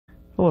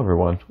Hello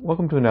everyone,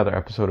 welcome to another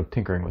episode of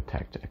Tinkering with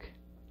Techtic.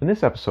 In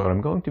this episode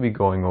I'm going to be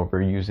going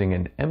over using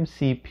an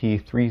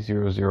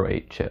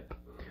MCP3008 chip.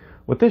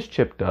 What this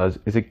chip does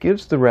is it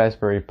gives the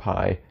Raspberry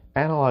Pi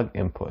analog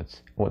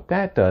inputs. What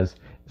that does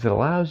is it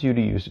allows you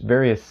to use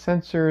various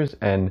sensors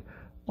and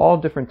all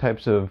different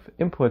types of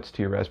inputs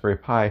to your Raspberry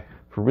Pi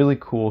for really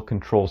cool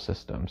control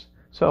systems.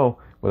 So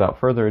without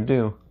further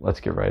ado, let's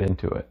get right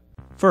into it.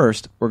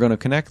 First, we're going to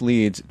connect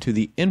leads to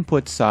the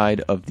input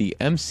side of the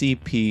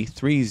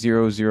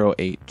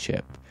MCP3008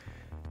 chip.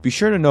 Be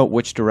sure to note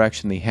which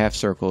direction the half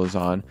circle is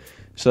on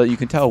so that you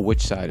can tell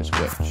which side is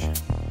which.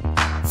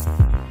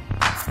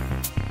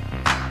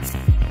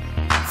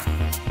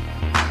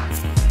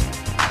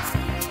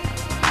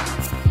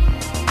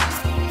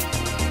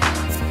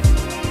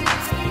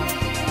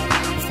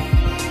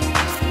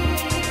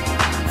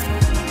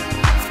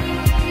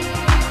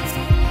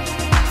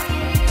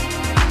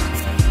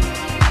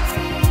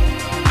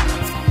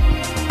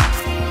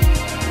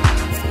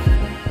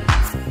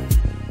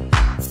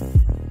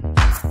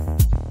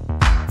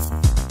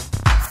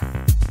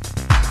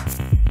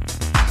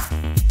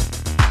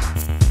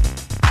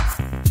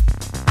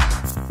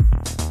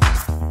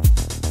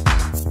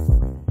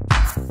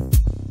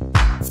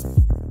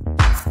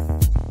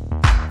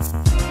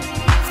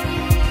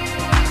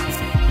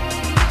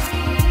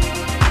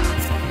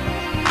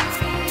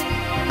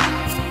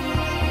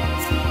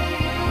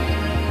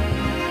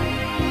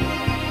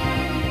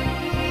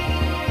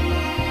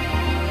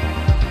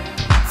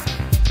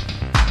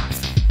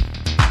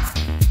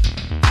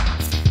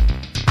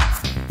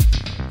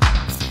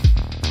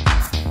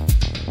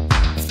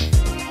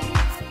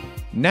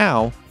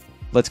 Now,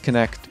 let's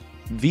connect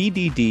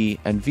VDD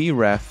and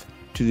VREF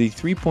to the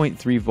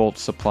 3.3 volt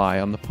supply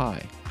on the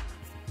Pi.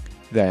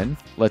 Then,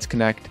 let's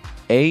connect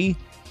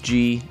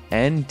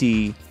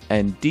AGND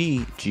and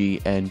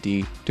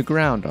DGND to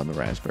ground on the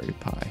Raspberry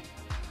Pi.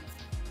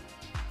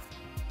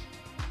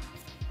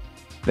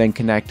 Then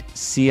connect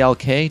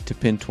CLK to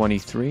pin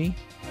 23.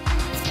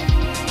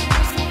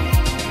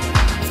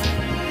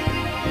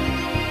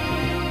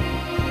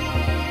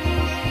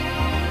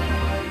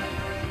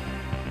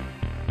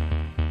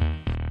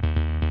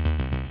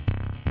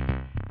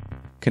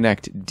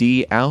 Connect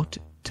D out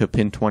to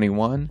pin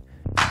 21.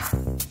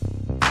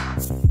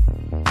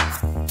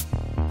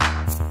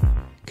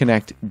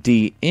 Connect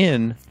D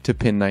in to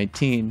pin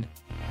 19.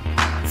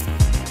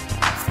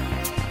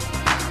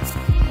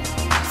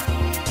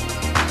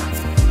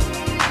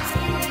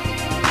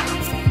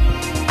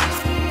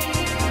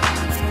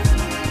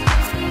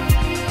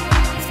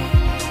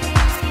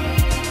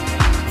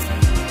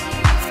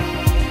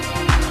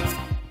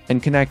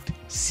 And connect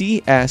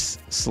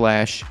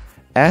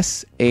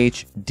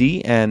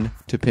CS/SHDN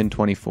to pin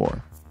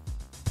 24.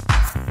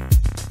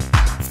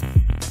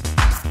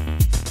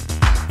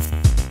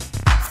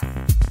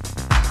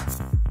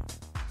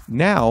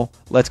 Now,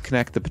 let's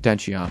connect the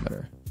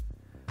potentiometer.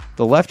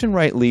 The left and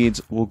right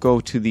leads will go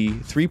to the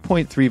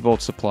 3.3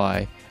 volt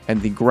supply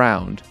and the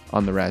ground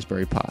on the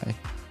Raspberry Pi.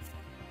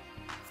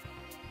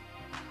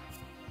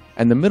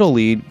 And the middle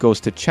lead goes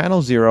to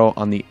channel 0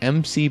 on the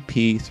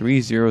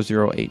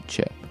MCP3008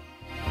 chip.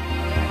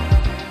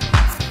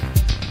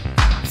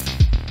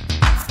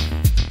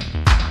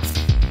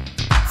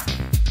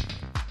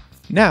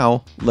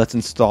 Now, let's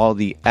install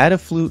the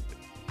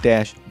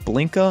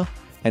Adafruit-Blinka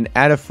and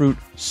Adafruit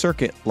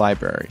circuit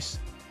libraries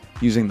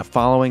using the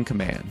following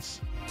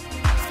commands.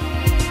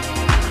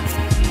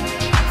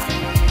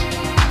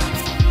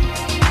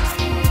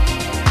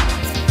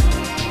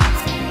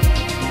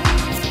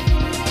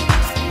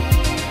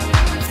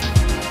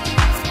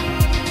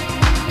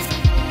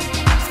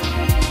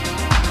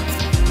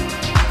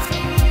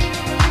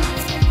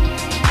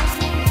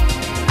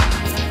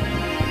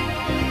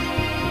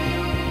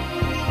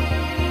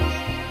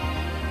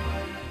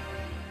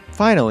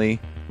 Finally,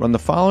 run the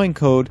following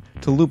code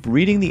to loop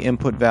reading the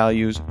input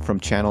values from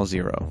channel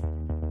 0.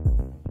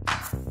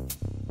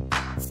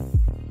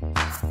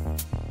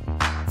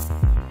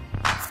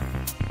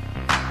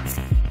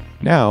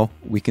 Now,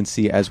 we can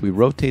see as we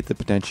rotate the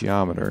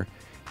potentiometer,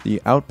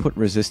 the output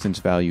resistance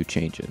value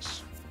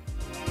changes.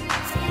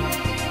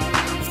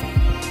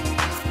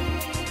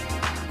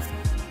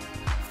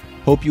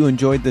 Hope you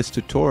enjoyed this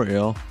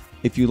tutorial.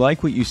 If you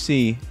like what you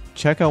see,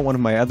 check out one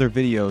of my other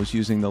videos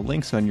using the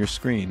links on your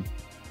screen.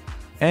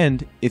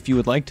 And if you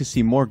would like to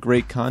see more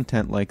great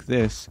content like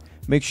this,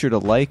 make sure to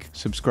like,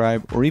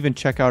 subscribe, or even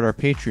check out our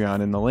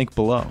Patreon in the link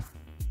below.